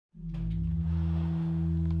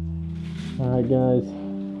Alright guys,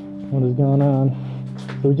 what is going on?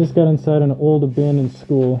 So we just got inside an old abandoned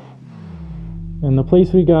school, and the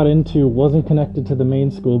place we got into wasn't connected to the main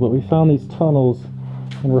school, but we found these tunnels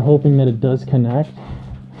and we're hoping that it does connect.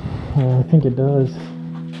 I think it does.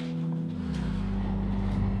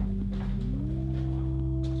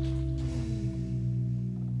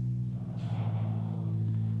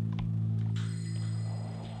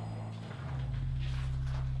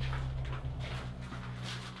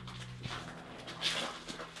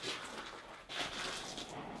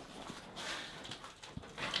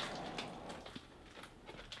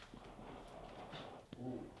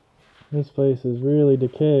 This place is really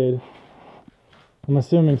decayed. I'm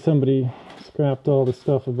assuming somebody scrapped all the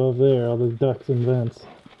stuff above there, all the ducts and vents.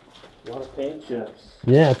 A lot of paint chips.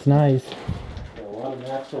 Yeah, it's nice. A lot of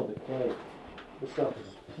natural decay. This stuff is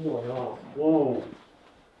just peeling off. Whoa.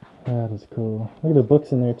 That is cool. Look at the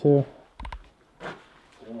books in there too.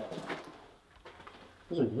 Yeah.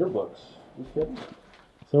 Those are yearbooks. You kidding?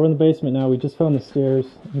 So we're in the basement now. We just found the stairs.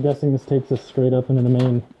 I'm guessing this takes us straight up into the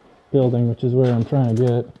main building, which is where I'm trying to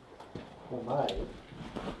get. Oh my.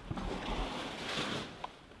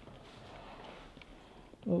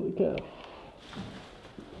 Holy cow.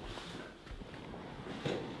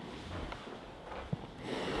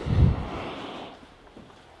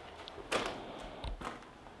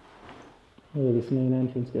 Look at this main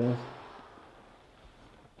entrance, guys.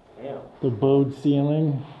 Damn. The bowed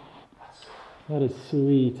ceiling. That is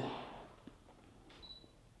sweet.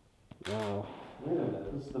 Wow. Wait a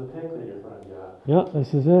minute. This is the pick that your friend got. Yep,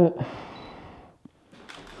 this is it.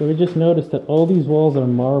 So we just noticed that all these walls are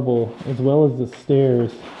marble, as well as the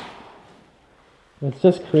stairs. It's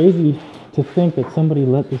just crazy to think that somebody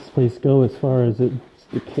let this place go as far as it's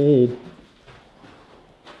decayed.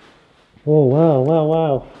 Oh, wow, wow,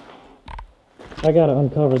 wow. I gotta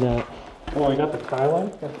uncover that. Oh, I got the tiling?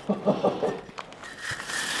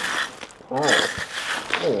 Wow.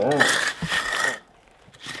 Look at that.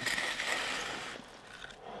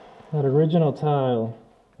 That original tile,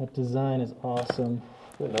 that design is awesome.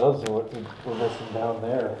 Who knows what we're missing down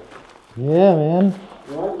there? Yeah, man.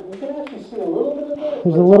 Well, you can actually see a little bit of it.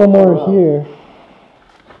 There's a little more here.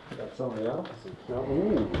 Got somebody else.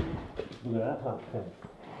 Ooh. Look at that hot pink.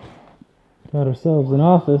 Got ourselves an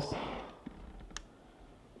office.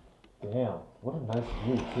 Damn, what a nice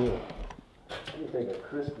view too. Let me take a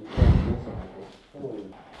crispy cut of this on this. Holy.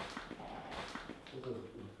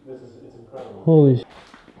 It's incredible. Holy sh**.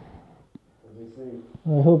 As you see.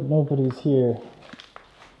 I hope nobody's here.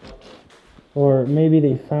 Or maybe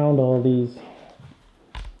they found all these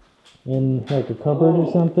in like a cupboard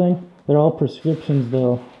or something. They're all prescriptions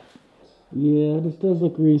though. Yeah, this does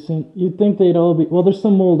look recent. You'd think they'd all be, well, there's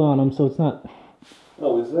some mold on them, so it's not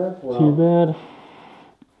Oh, is there? Well, too bad.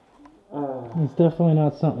 It's definitely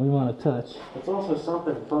not something we want to touch. It's also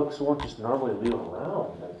something folks won't just normally leave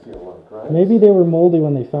around, I feel like, right? Maybe they were moldy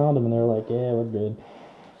when they found them and they're like, yeah, we're good.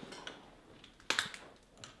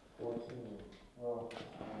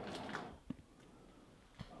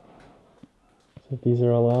 So these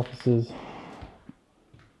are all offices.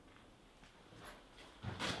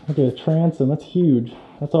 Look at the transom, that's huge.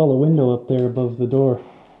 That's all the window up there above the door.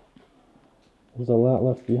 There's a lot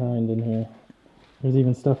left behind in here. There's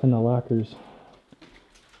even stuff in the lockers.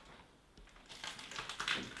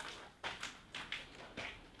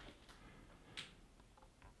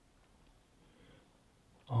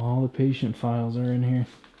 All the patient files are in here.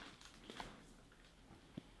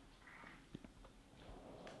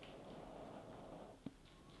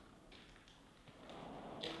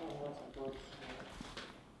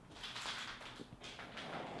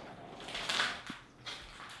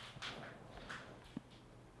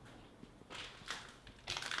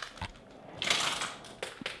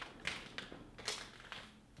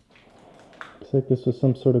 Looks like this was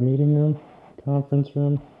some sort of meeting room, conference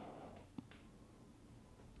room.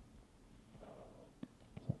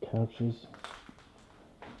 Couches.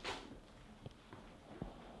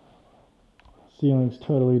 Ceiling's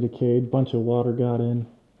totally decayed. Bunch of water got in.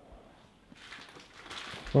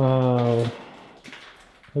 Wow.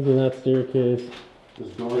 Look at that staircase. This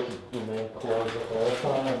door should remain closed at all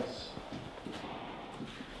times.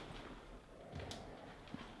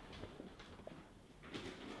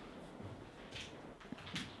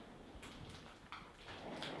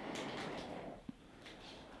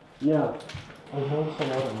 Yeah, I've noticed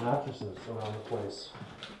some other mattresses around the place.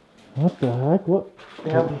 What the heck? What?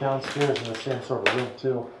 They have them downstairs in the same sort of room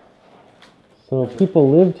too. So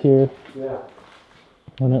people lived here Yeah.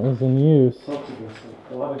 when it was in use. Folks have been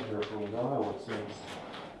flooding here for a while, it seems.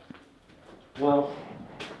 Well,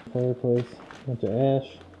 Fireplace, bunch of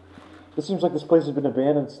ash. This seems like this place has been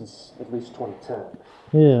abandoned since at least 2010.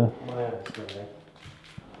 Yeah. My understanding.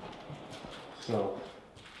 So,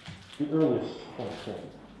 the earliest 2010.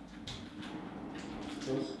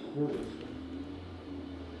 Just curious.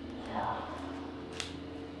 Yeah.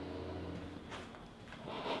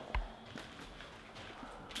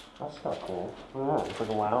 That's not cool. Look at that. It's like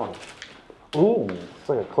a lounge. Ooh, it's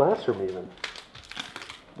like a classroom even.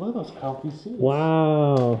 Look at those comfy seats.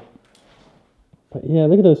 Wow. But yeah,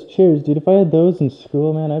 look at those chairs, dude. If I had those in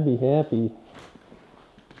school, man, I'd be happy.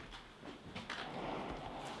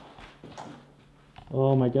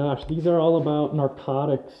 Oh my gosh, these are all about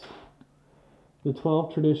narcotics. The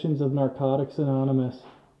 12 Traditions of Narcotics Anonymous.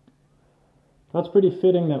 That's pretty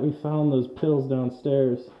fitting that we found those pills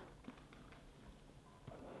downstairs.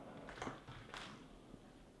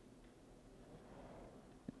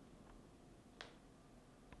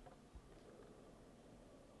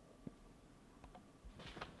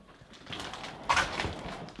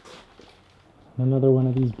 Another one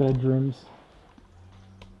of these bedrooms.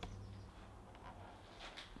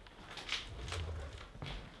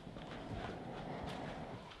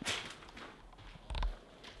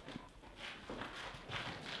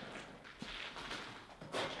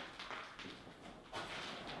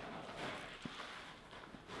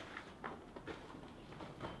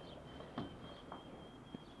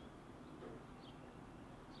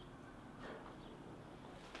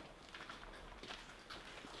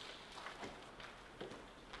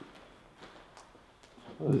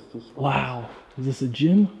 Wow. Is this a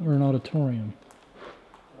gym or an auditorium?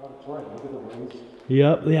 Auditorium, look at the rings.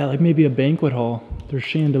 Yep, yeah, like maybe a banquet hall. There's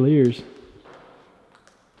chandeliers.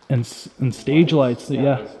 And stage lights,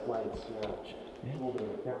 yeah. Lights, yeah.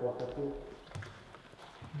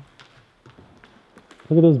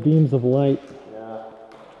 Look at those beams of light. Yeah.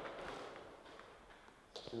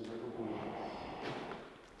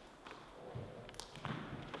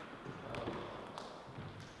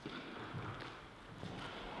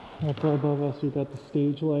 Up above us, we've got the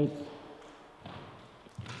stage lights.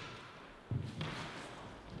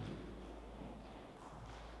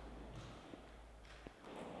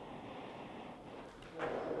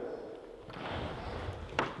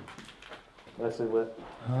 Nicely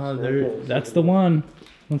lit. That's the one.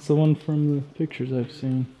 That's the one from the pictures I've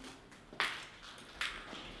seen.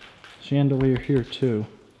 Chandelier here too.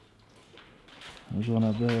 There's one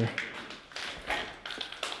up there.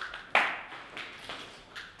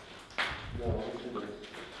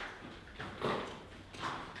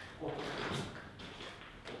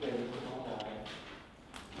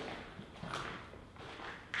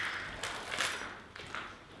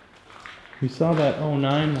 We saw that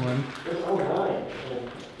 09 one. It's 09,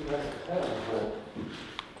 and 2010, but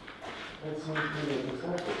that seems to be a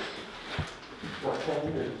consensus. Not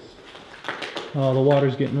 10 years. Oh, the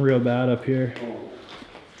water's getting real bad up here. Oh.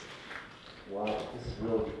 Wow, this is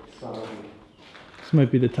really solid. This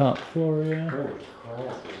might be the top floor, yeah. Very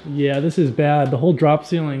classy. Yeah, this is bad. The whole drop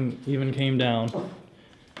ceiling even came down.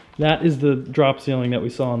 That is the drop ceiling that we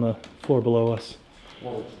saw on the floor below us.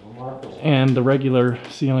 That is remarkable. And the regular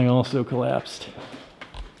ceiling also collapsed.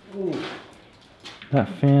 Ooh. That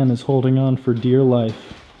fan is holding on for dear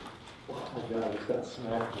life. Oh my god, it's got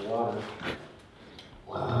smacked in the water.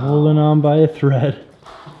 Wow. Holding on by a thread.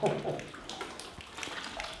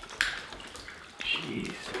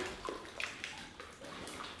 Jeez.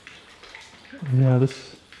 Yeah,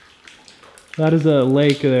 that is a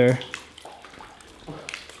lake there.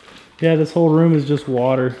 Yeah, this whole room is just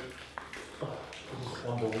water. This is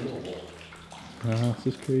unbelievable. This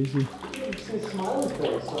is crazy. You see a smiley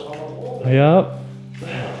face on the wall. Yep.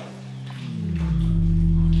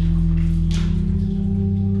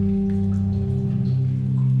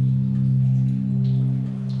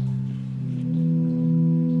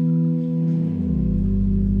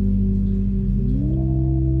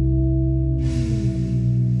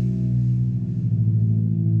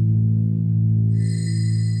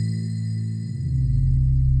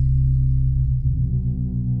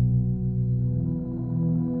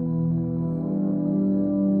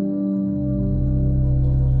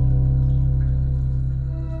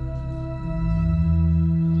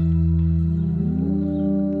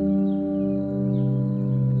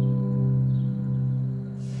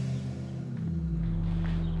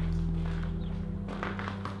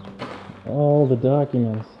 All the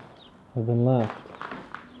documents have been left.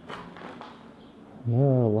 And there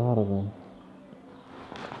are a lot of them.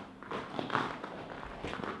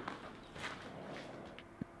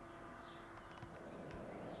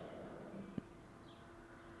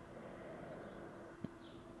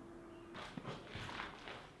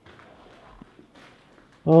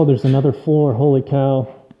 Oh, there's another floor. Holy cow.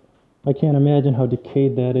 I can't imagine how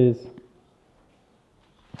decayed that is.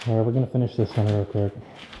 Alright, we're gonna finish this one real quick.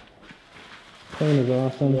 Paint is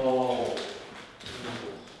awesome. Whoa.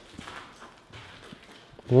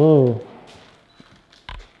 Whoa.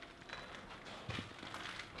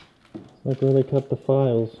 It's like where they kept the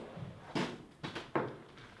files.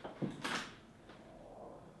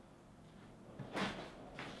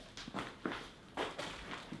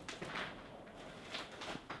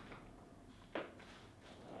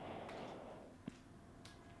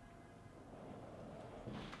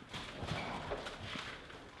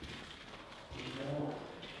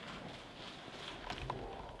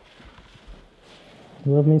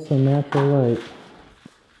 Love me some natural light.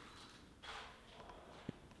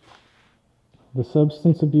 The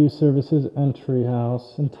Substance Abuse Services Entry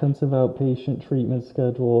House, Intensive Outpatient Treatment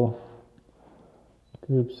Schedule,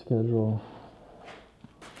 Group Schedule.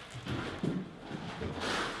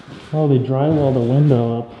 Oh, they drywalled the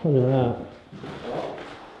window up. Look at that.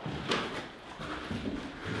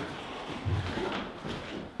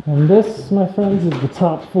 And this, my friends, is the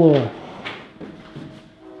top floor.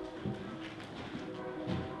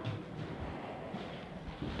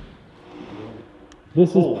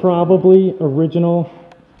 This is probably original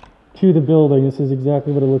to the building. This is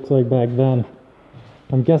exactly what it looks like back then.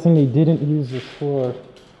 I'm guessing they didn't use this floor,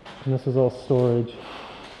 and this is all storage.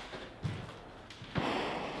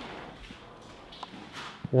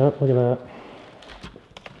 Yep, look at that.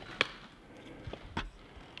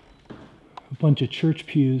 A bunch of church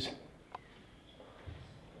pews.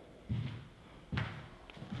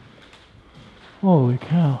 Holy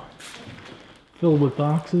cow. Filled with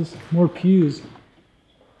boxes, more pews.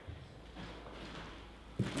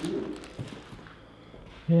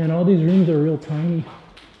 Man, all these rooms are real tiny.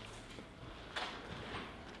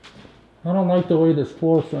 I don't like the way this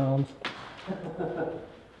floor sounds. Oh,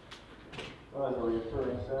 is that what your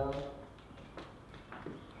purring sound?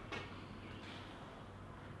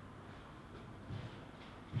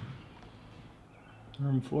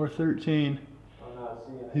 Room 413. I'm not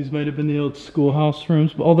seeing it. These might have been the old schoolhouse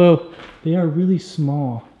rooms, but although they are really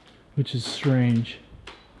small, which is strange.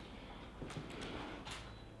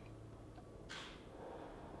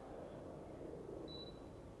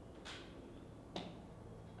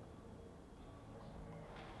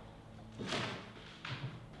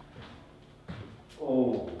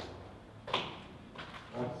 Oh,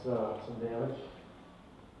 that's some damage.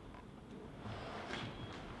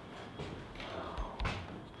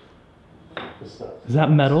 This stuff. Is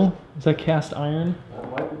that metal? Is that cast iron?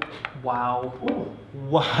 That might be. Wow. Ooh.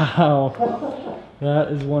 Wow. That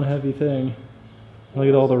is one heavy thing. Look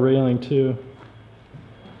at all the railing too.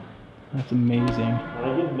 That's amazing. And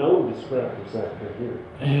I get no distractor sector here.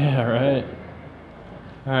 Yeah, right.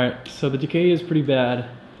 Alright, so the decay is pretty bad,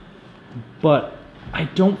 but I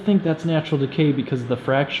don't think that's natural decay because of the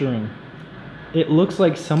fracturing. It looks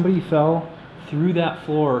like somebody fell through that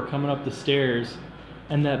floor coming up the stairs,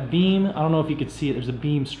 and that beam, I don't know if you could see it, there's a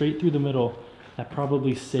beam straight through the middle that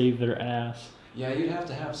probably saved their ass. Yeah, you'd have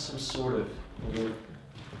to have some sort of...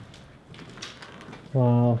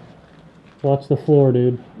 Wow. Watch the floor,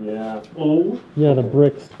 dude. Yeah. Oh. Yeah, the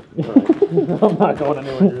bricks. I'm not going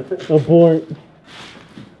anywhere. Abort.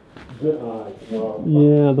 Good eye. Wow.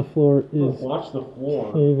 Yeah, the floor is Watch the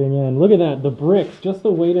floor. caving in. Look at that. The bricks, just the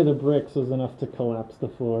weight of the bricks was enough to collapse the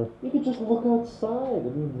floor. You could just look outside. I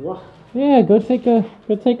mean, what? Yeah, go take a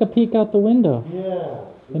peek out the window. Yeah.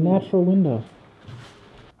 The natural window.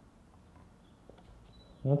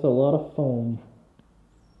 That's a lot of foam.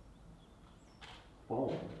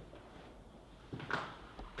 Oh.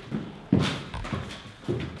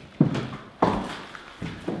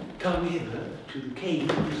 Come hither to the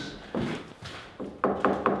caves.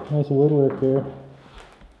 Nice woodwork here.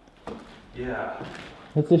 Yeah.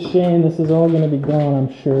 It's a shame this is all going to be gone,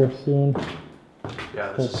 I'm sure, soon.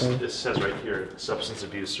 Yeah, this says right here, Substance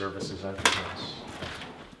Abuse Services Entry House.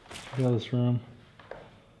 Look at this room.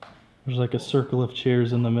 There's like a circle of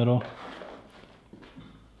chairs in the middle.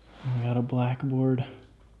 We got a blackboard.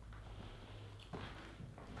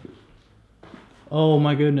 Oh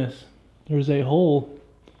my goodness. There's a hole.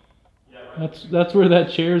 Yeah, right. That's where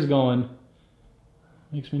that chair's going.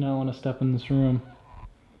 Makes me not want to step in this room.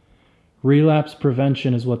 Relapse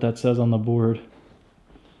prevention is what that says on the board.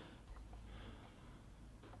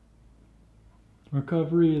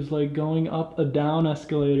 Recovery is like going up a down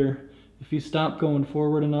escalator. If you stop going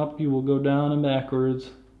forward and up, you will go down and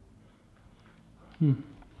backwards. So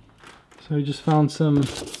I just found some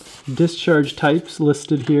discharge types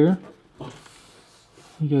listed here.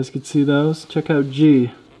 You guys could see those. Check out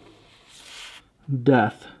G.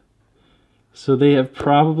 Death. So they have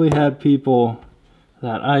probably had people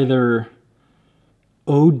that either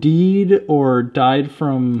OD'd or died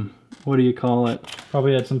from, what do you call it?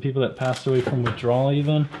 Probably had some people that passed away from withdrawal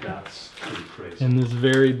even. That's pretty crazy. In this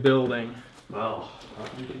very building. Well,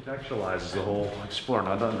 recontextualizes the whole explorer,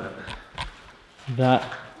 not done that.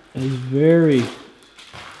 That is very,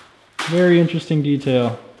 very interesting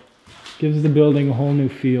detail. Gives the building a whole new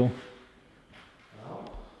feel.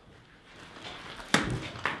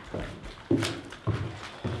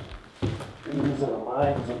 These are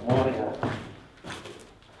lines of ammonia.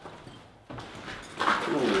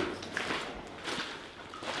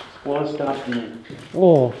 Floor's got the.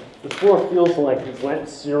 Oh. The floor feels like wet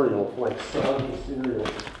cereal, like soggy cereal.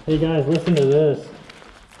 Hey guys, listen to this.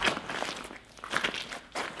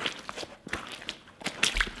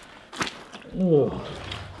 Ugh.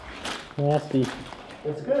 Nasty.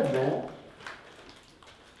 It's good, man.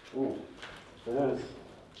 Ooh, it is.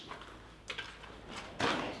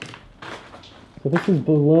 So this is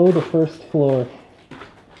below the first floor.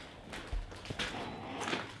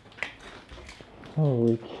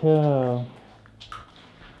 Holy cow.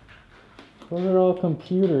 Those are all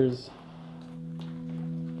computers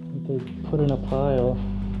that they put in a pile.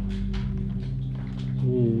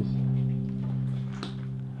 Jeez.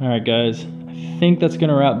 Alright guys, I think that's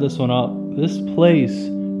gonna wrap this one up. This place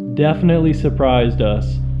definitely surprised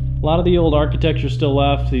us. A lot of the old architecture still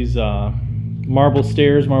left, these marble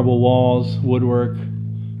stairs, marble walls, woodwork,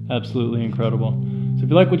 absolutely incredible. So if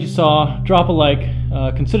you like what you saw, drop a like,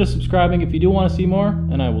 consider subscribing if you do want to see more,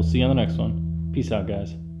 and I will see you on the next one. Peace out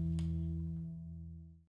guys.